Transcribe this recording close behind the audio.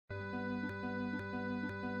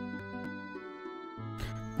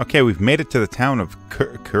Okay, we've made it to the town of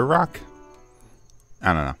Kurok?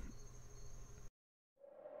 I don't know.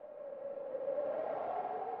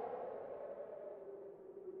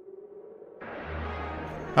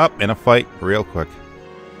 Up in a fight, real quick.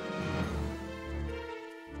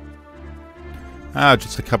 Ah,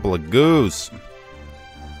 just a couple of goos.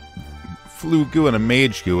 Flu goo and a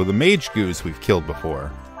mage goo. Well, the mage goos we've killed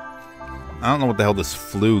before. I don't know what the hell this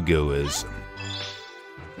flu goo is.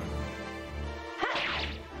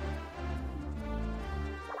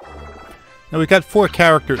 Now we got 4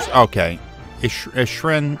 characters. Okay.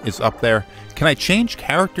 Ishrin is up there. Can I change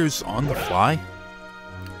characters on the fly?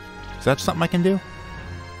 Is that something I can do?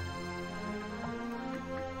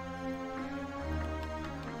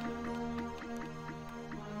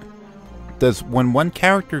 When one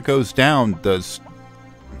character goes down, does...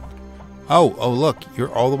 Oh, look,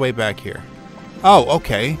 you're all the way back here. Oh,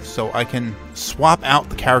 okay, so I can swap out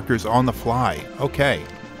the characters on the fly. Okay.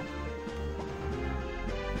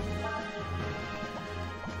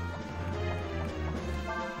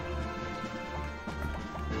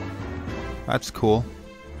 That's cool.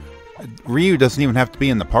 Ryu doesn't even have to be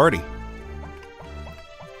in the party.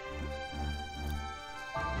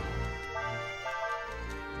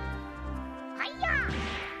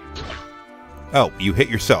 Oh, you hit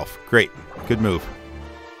yourself. Great. Good move.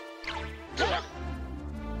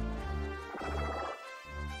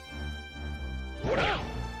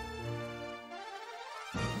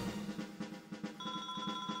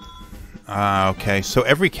 Okay, so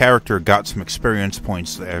every character got some experience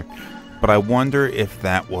points there, but I wonder if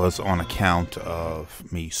that was on account of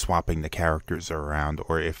me swapping the characters around,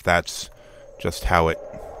 or if that's just how it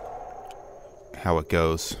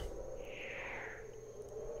goes.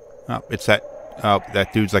 Oh, it's that... Oh,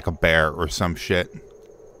 that dude's like a bear or some shit.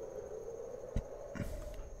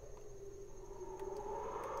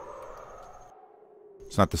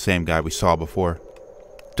 It's not the same guy we saw before.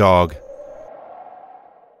 Dog.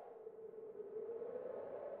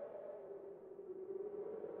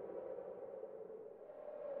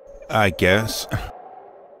 I guess.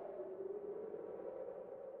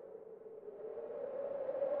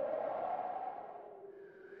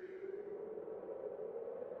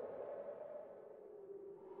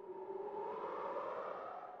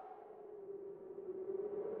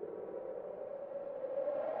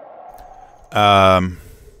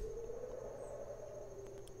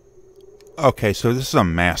 Okay, so this is a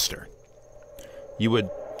master. You would...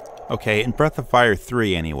 Okay, in Breath of Fire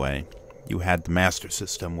 3 anyway, you had the master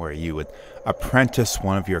system where you would apprentice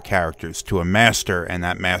one of your characters to a master, and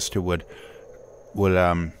that master would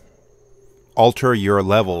alter your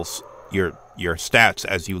levels, your stats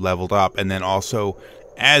as you leveled up, and then also,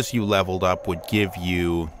 as you leveled up, would give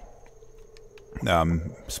you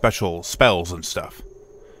special spells and stuff.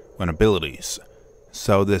 And abilities.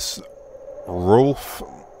 So this Rolf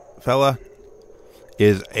fella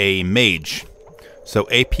is a mage. So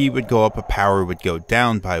AP would go up, a power would go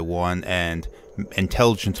down by 1, and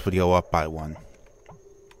intelligence would go up by 1.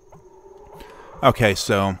 Okay,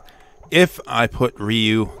 so if I put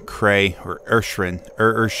Ryu, Cray, or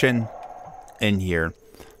Urshin in here,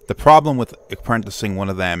 the problem with apprenticing one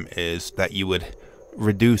of them is that you would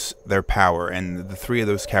reduce their power, and the 3 of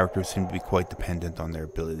those characters seem to be quite dependent on their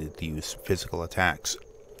ability to use physical attacks.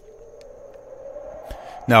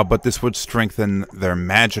 Now, but this would strengthen their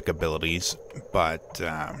magic abilities, but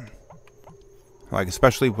like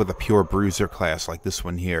especially with a pure bruiser class like this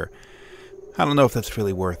one here, I don't know if that's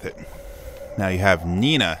really worth it. Now you have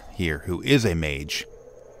Nina here, who is a mage.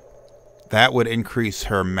 That would increase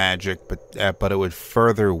her magic, but it would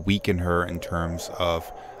further weaken her in terms of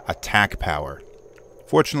attack power.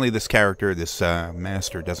 Fortunately, this character, this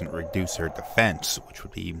master, doesn't reduce her defense, which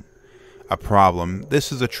would be a problem.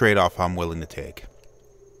 This is a trade-off I'm willing to take.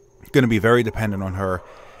 Going to be very dependent on her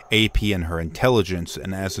AP and her intelligence,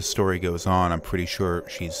 and as the story goes on, I'm pretty sure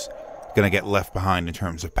she's going to get left behind in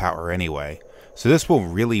terms of power anyway. So this will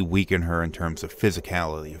really weaken her in terms of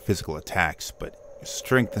physicality, physical attacks, but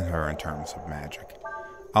strengthen her in terms of magic.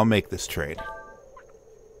 I'll make this trade.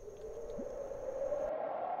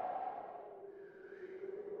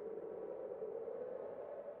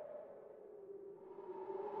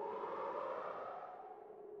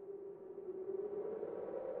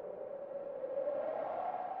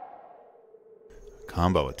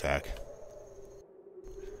 Combo attack.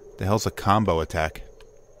 The hell's a combo attack?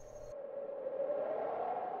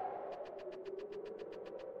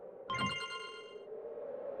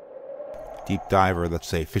 Deep diver, let's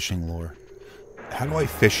say fishing lure. How do I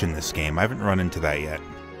fish in this game? I haven't run into that yet.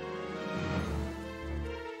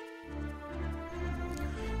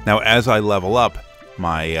 Now, as I level up,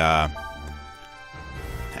 my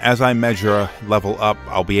as I measure level up,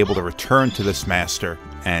 I'll be able to return to this master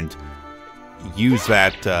and use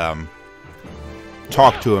that,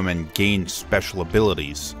 talk to him and gain special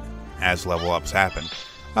abilities as level ups happen.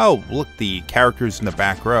 Oh, look, the characters in the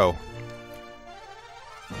back row.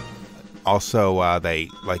 Also, they,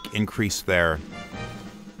 like, increase their,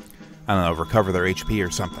 I don't know, recover their HP or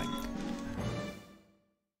something.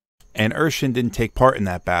 And Urshin didn't take part in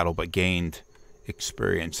that battle, but gained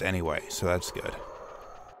experience anyway, so that's good.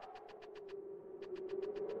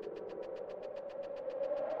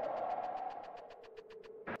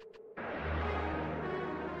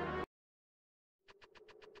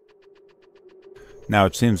 Now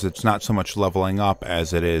it seems it's not so much leveling up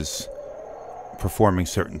as it is performing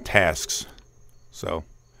certain tasks. So,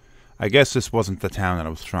 I guess this wasn't the town that I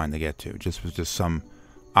was trying to get to. It just was just some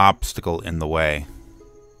obstacle in the way.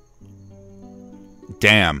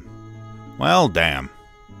 Damn. Well, damn.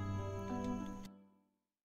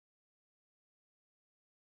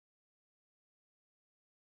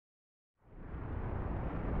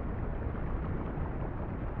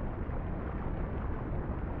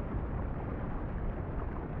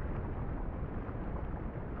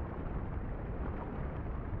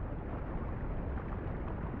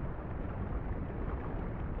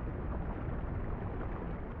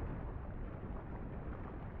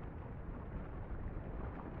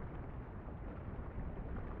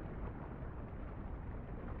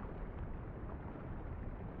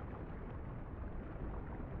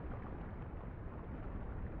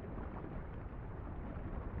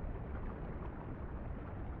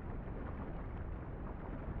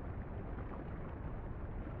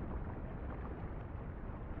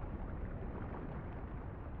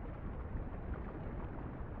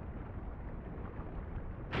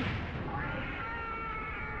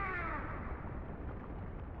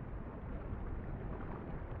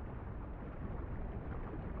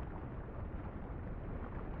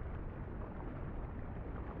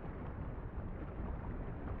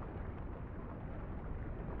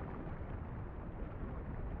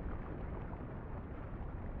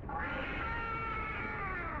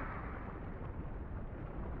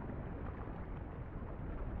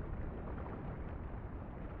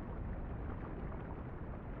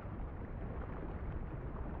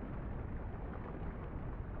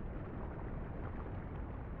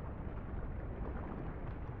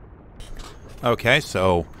 Okay,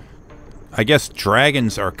 so I guess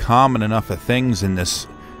dragons are common enough of things in this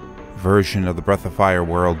version of the Breath of Fire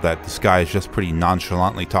world that this guy is just pretty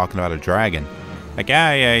nonchalantly talking about a dragon. Like,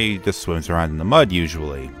 yeah, he just swims around in the mud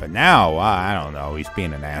usually. But now, I don't know, he's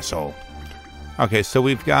being an asshole. Okay, so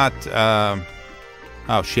we've got,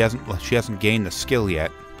 oh, she hasn't gained the skill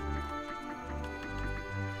yet.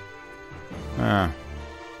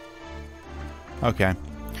 Okay,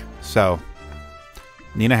 so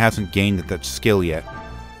Nina hasn't gained that skill yet.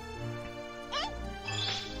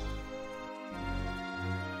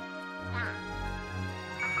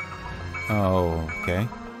 Oh, okay.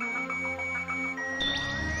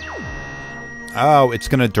 Oh, it's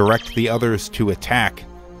gonna direct the others to attack.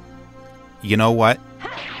 You know what?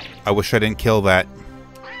 I wish I didn't kill that.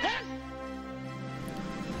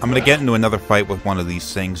 I'm gonna get into another fight with one of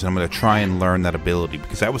these things, and I'm gonna try and learn that ability,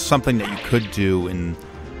 because that was something that you could do in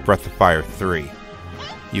Breath of Fire 3.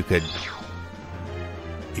 You can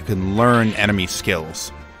learn enemy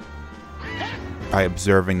skills by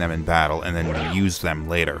observing them in battle, and then use them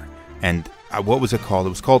later. And what was it called? It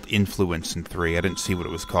was called Influence in 3. I didn't see what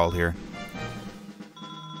it was called here.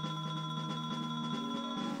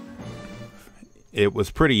 It was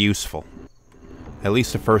pretty useful. At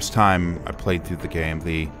least the first time I played through the game.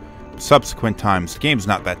 The subsequent times, the game's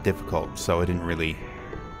not that difficult, so I didn't really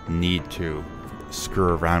need to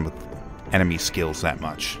screw around with enemy skills that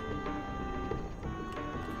much.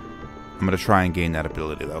 I'm gonna try and gain that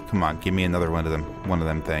ability though. Come on, give me another one of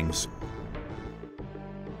them things.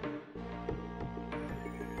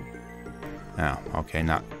 Oh, okay,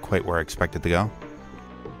 not quite where I expected to go.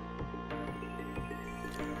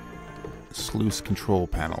 Sluice control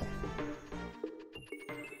panel.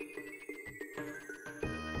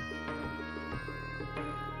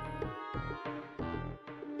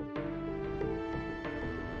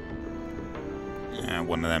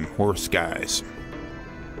 One of them horse guys.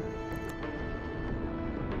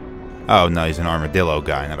 Oh, no, he's an armadillo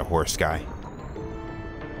guy, not a horse guy.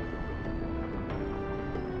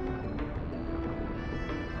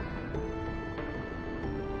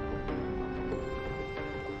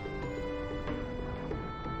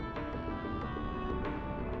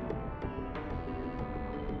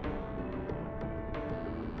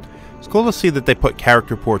 It's cool to see that they put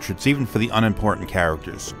character portraits even for the unimportant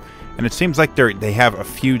characters. And it seems like they have a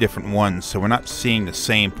few different ones, so we're not seeing the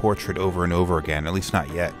same portrait over and over again, at least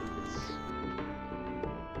not yet.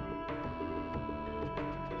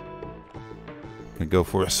 Gonna go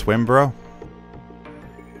for a swim, bro?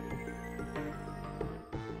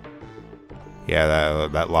 Yeah,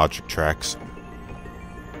 that logic tracks.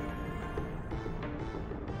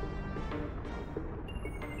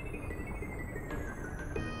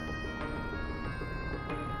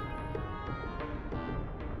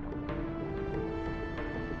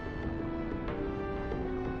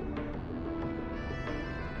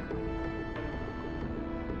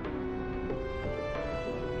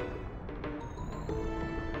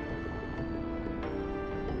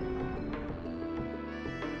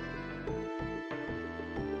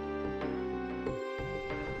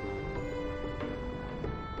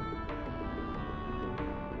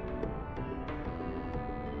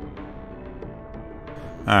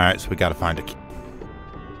 Alright, so we gotta find a key.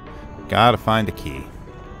 Gotta find a key.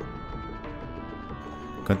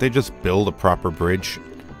 Couldn't they just build a proper bridge?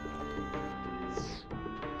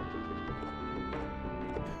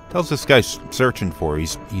 What's this guy searching for?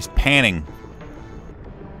 He's panning.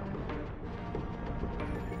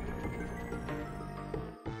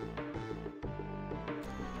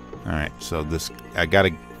 Alright, so I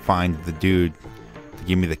gotta find the dude to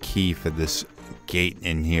give me the key for this gate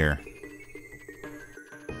in here.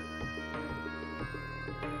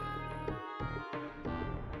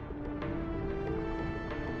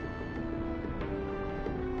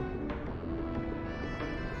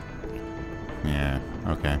 Yeah,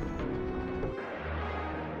 okay.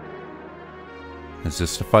 Is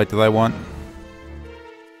this the fight that I want?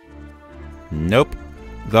 Nope.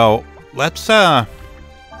 Though, let's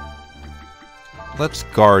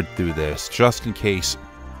guard through this, just in case.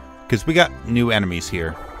 Because we got new enemies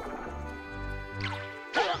here.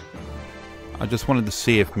 I just wanted to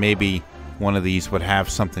see if maybe one of these would have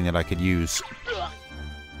something that I could use.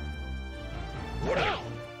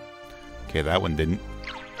 Okay, that one didn't.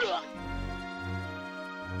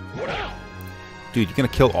 Dude, you gonna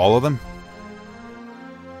kill all of them?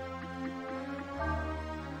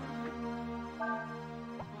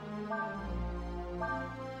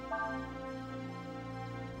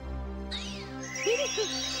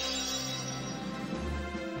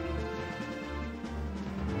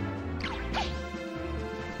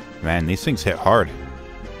 Man, these things hit hard.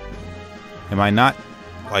 Am I not,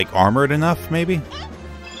 like, armored enough, maybe?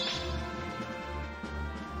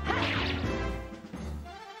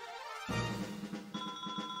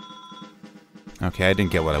 Okay, I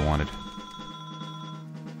didn't get what I wanted.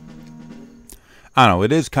 I don't know,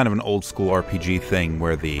 it is kind of an old school RPG thing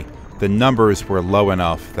where the numbers were low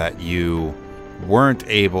enough that you weren't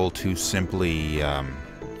able to simply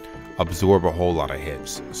absorb a whole lot of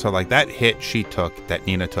hits. So like that hit she took, that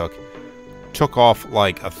Nina took off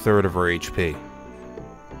like a third of her HP.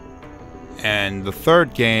 And the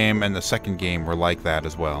third game and the second game were like that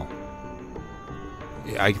as well.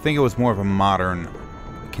 I think it was more of a modern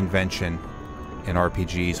convention in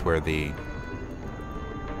RPGs where the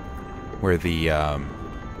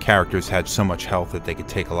characters had so much health that they could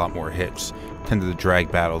take a lot more hits, tended to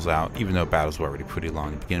drag battles out, even though battles were already pretty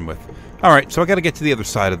long to begin with. Alright, so I gotta get to the other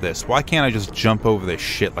side of this. Why can't I just jump over this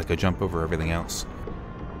shit like I jump over everything else?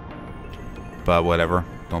 But whatever.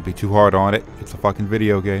 Don't be too hard on it. It's a fucking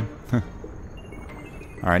video game. Alright,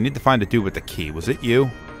 I need to find a dude with the key. Was it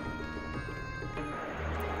you?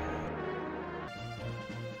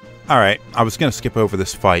 Alright, I was going to skip over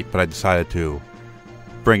this fight, but I decided to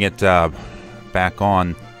bring it back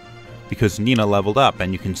on because Nina leveled up,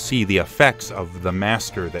 and you can see the effects of the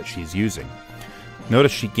master that she's using.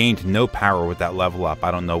 Notice she gained no power with that level up.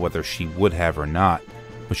 I don't know whether she would have or not,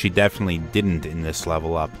 but she definitely didn't in this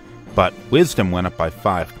level up. But wisdom went up by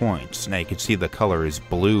 5 points. Now you can see the color is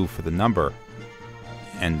blue for the number.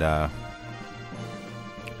 And AP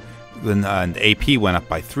went up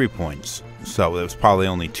by 3 points. So it was probably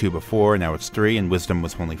only 2 before, now it's 3, and wisdom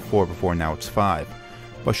was only 4 before, now it's 5.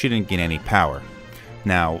 But she didn't gain any power.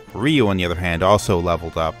 Now, Ryu, on the other hand, also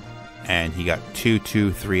leveled up, and he got 2,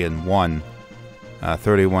 2, 3, and 1.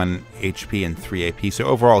 31 HP and 3 AP, so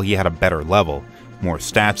overall he had a better level. More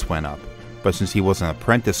stats went up. But since he wasn't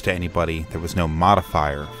apprenticed to anybody, there was no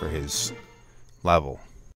modifier for his level.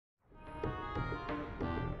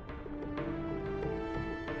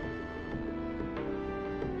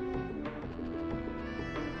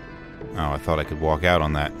 Oh, I thought I could walk out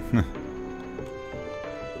on that.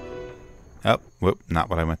 Oh, whoop,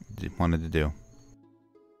 not what I wanted to do.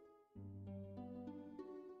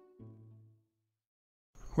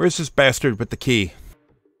 Where's this bastard with the key?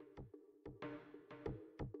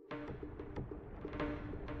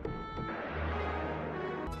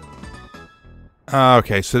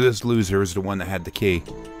 Okay, so this loser is the one that had the key.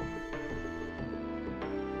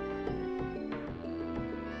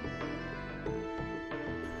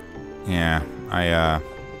 Yeah, I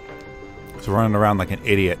was running around like an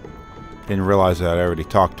idiot. Didn't realize that I already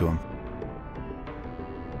talked to him.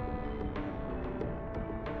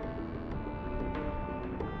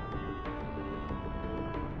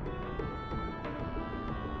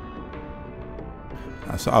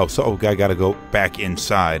 So I gotta go back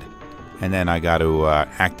inside. And then I gotta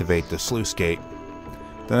activate the sluice gate.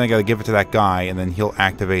 Then I gotta give it to that guy, and then he'll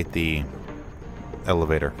activate the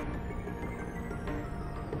elevator.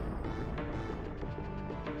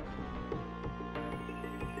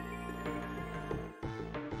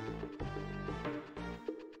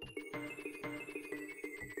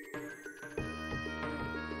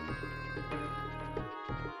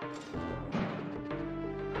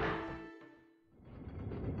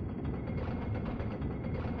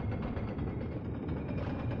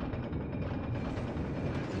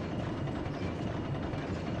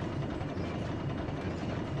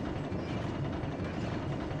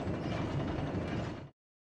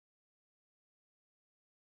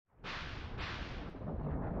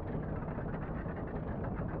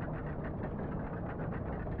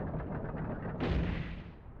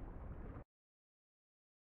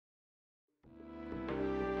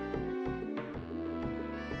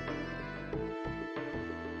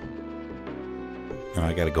 Now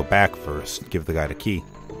I gotta go back first, give the guy the key.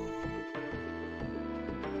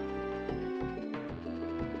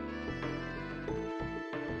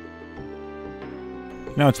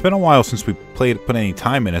 You know, it's been a while since we put any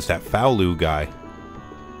time in as that Faolu guy.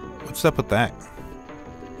 What's up with that?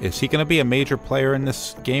 Is he gonna be a major player in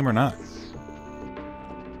this game or not?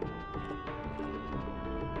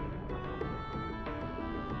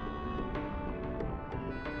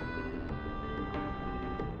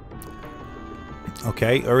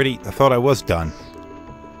 Okay, already, I thought I was done.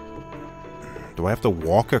 Do I have to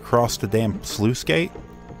walk across the damn sluice gate?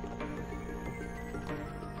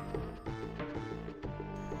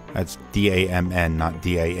 That's D-A-M-N, not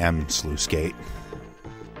D-A-M sluice gate.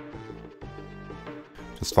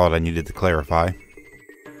 Just thought I needed to clarify.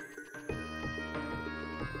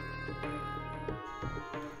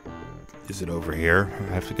 Is it over here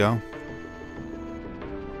I have to go?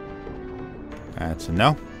 That's a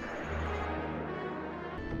no.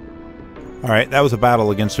 Alright, that was a battle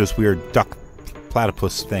against those weird duck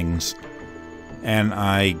platypus things. And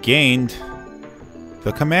I gained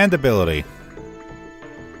the command ability.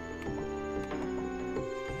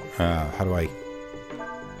 How do I...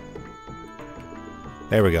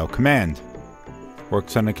 There we go. Command.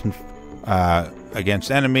 Works on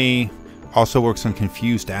against enemy. Also works on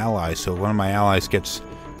confused allies. So when one of my allies gets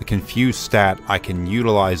the confused stat, I can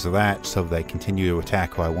utilize that so they continue to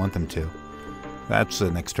attack who I want them to. That's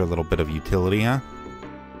an extra little bit of utility, huh?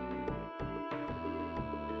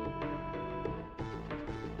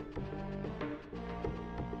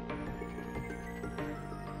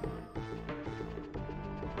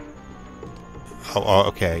 Oh,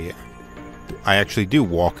 okay. I actually do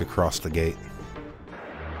walk across the gate.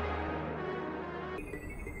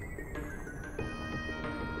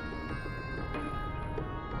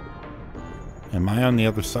 Am I on the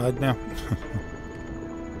other side now?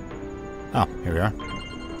 Oh, here we are.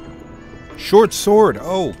 Short sword!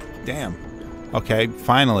 Oh, damn. Okay,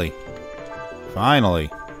 finally. Finally.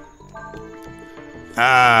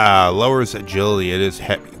 Ah, lowers agility. It is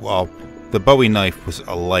heavy. Well, the Bowie knife was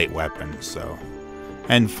a light weapon, so...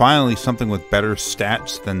 And finally, something with better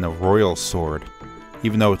stats than the Royal Sword.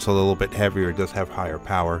 Even though it's a little bit heavier, it does have higher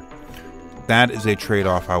power. That is a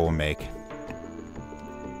trade-off I will make.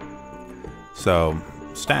 So,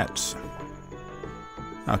 stats.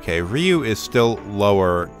 Okay, Ryu is still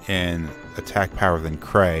lower in attack power than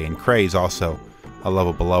Cray, and Cray is also a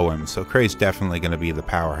level below him, so Cray's definitely going to be the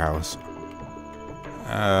powerhouse.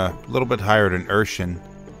 A little bit higher than Urshan.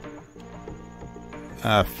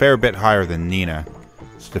 A fair bit higher than Nina.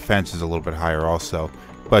 His defense is a little bit higher also,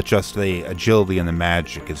 but just the agility and the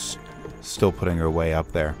magic is still putting her way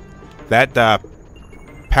up there. That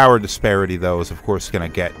power disparity, though, is of course going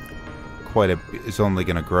to get is only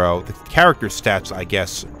going to grow. The character stats, I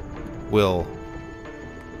guess, will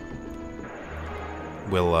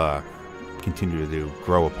continue to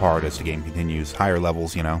grow apart as the game continues. Higher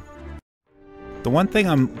levels, you know. The one thing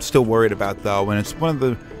I'm still worried about, though, and it's one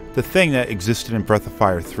of the thing that existed in Breath of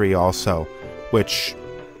Fire 3 also, which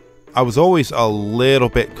I was always a little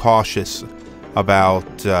bit cautious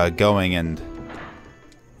about going and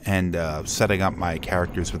setting up my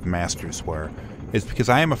characters with Masters is because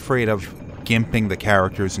I am afraid of gimping the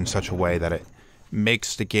characters in such a way that it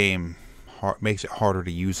makes the game makes it harder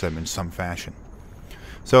to use them in some fashion.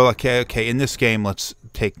 So okay, in this game, let's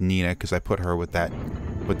take Nina because I put her with that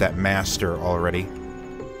master already.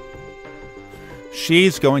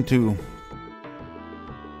 She's going to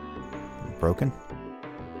broken.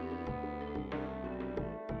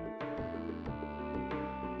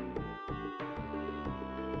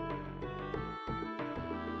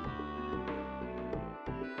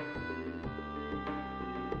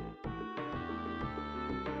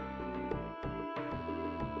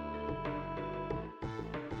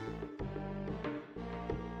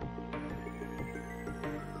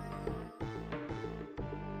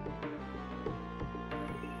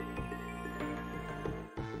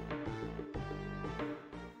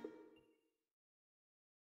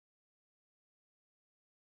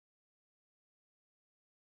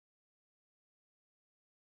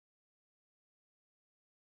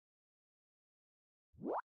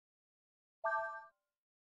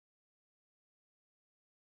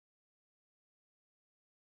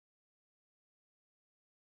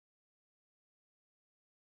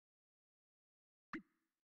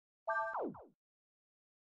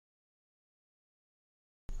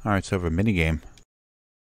 Alright, so we have a minigame.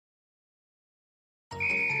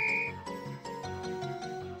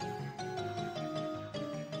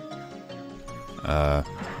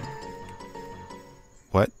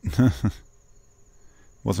 What?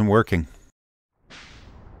 Wasn't working.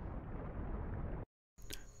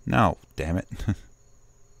 No, damn it.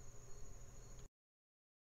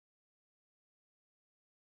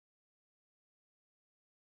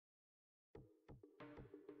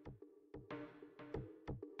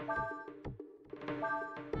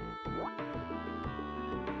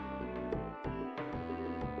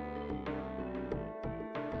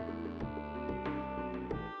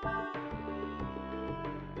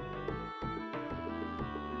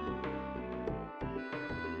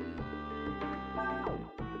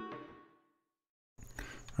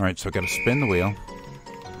 Alright, so I gotta spin the wheel.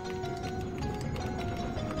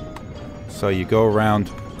 So you go around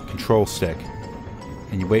control stick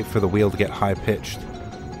and you wait for the wheel to get high pitched.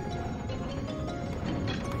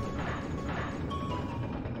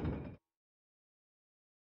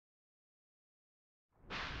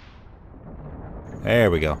 There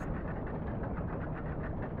we go.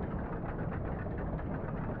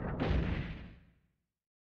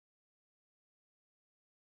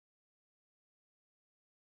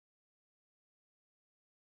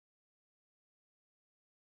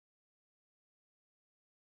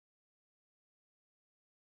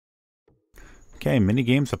 Okay, mini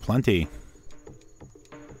games aplenty.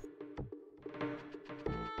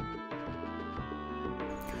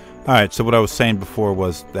 Alright, so what I was saying before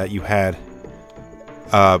was that you had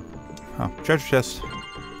treasure chest.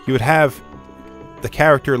 You would have the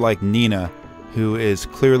character like Nina, who is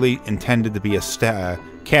clearly intended to be a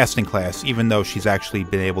casting class, even though she's actually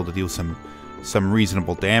been able to deal some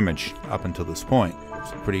reasonable damage up until this point.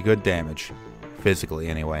 Some pretty good damage, physically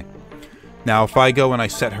anyway. Now, if I go and I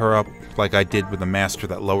set her up like I did with the master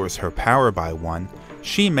that lowers her power by 1,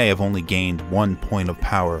 she may have only gained 1 point of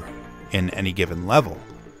power in any given level.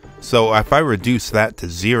 So if I reduce that to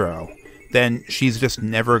 0, then she's just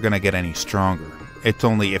never going to get any stronger. It's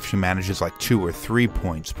only if she manages like 2 or 3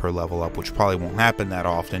 points per level up, which probably won't happen that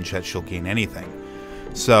often, that she'll gain anything.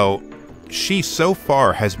 So she so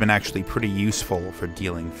far has been actually pretty useful for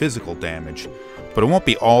dealing physical damage, but it won't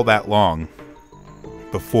be all that long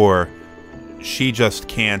before she just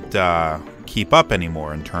can't keep up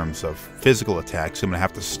anymore in terms of physical attacks. I'm going to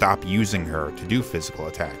have to stop using her to do physical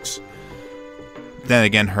attacks. Then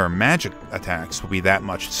again, her magic attacks will be that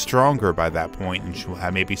much stronger by that point, and she'll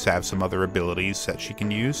maybe have some other abilities that she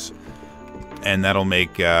can use, and that'll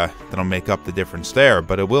make up the difference there.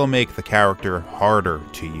 But it will make the character harder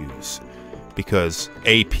to use, because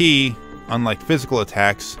AP, unlike physical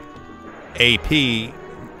attacks, AP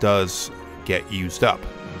does get used up.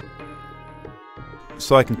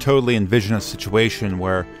 So I can totally envision a situation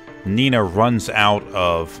where Nina runs out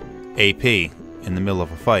of AP in the middle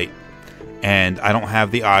of a fight, and I don't have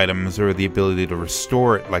the items or the ability to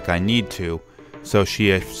restore it like I need to, so she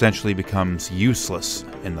essentially becomes useless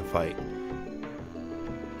in the fight.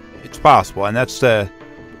 It's possible, and that's the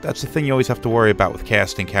thing you always have to worry about with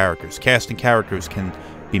casting characters. Casting characters can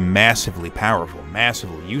be massively powerful,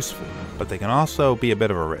 massively useful, but they can also be a bit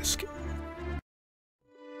of a risk.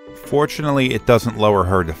 Fortunately, it doesn't lower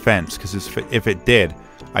her defense, because if it did,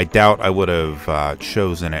 I doubt I would have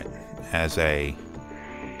chosen it as a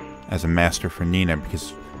master for Nina,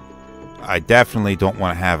 because I definitely don't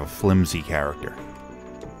want to have a flimsy character.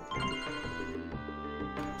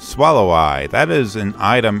 Swallow Eye. That is an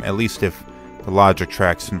item, at least if the logic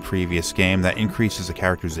tracks in the previous game that increases the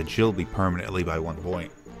character's agility permanently by 1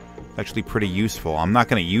 point. It's actually pretty useful. I'm not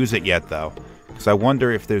going to use it yet though, because I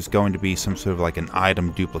wonder if there's going to be some sort of like an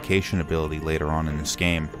item duplication ability later on in this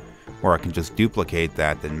game, or I can just duplicate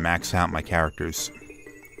that, then max out my character's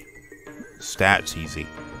stats easy.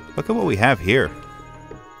 Look at what we have here.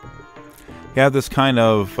 You have this kind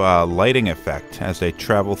of lighting effect as they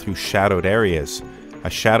travel through shadowed areas. A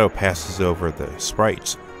shadow passes over the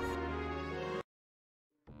sprites.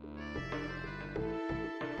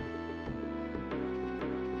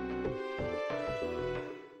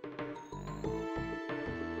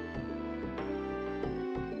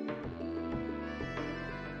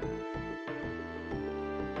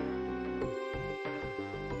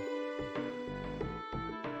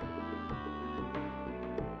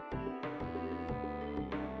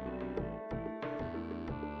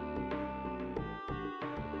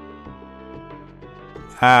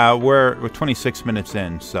 We're 26 minutes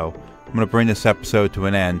in, so I'm going to bring this episode to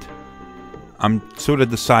an end. I'm sort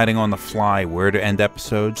of deciding on the fly where to end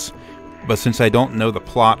episodes, but since I don't know the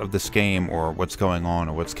plot of this game or what's going on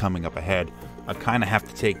or what's coming up ahead, I kind of have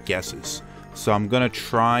to take guesses. So I'm going to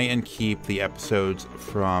try and keep the episodes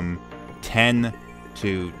from 10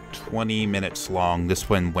 to 20 minutes long. This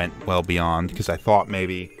one went well beyond, because I thought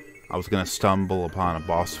maybe I was going to stumble upon a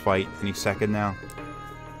boss fight any second now.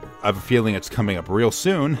 I have a feeling it's coming up real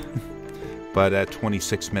soon, but at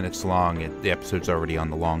 26 minutes long, the episode's already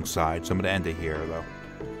on the long side, so I'm going to end it here, though.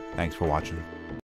 Thanks for watching.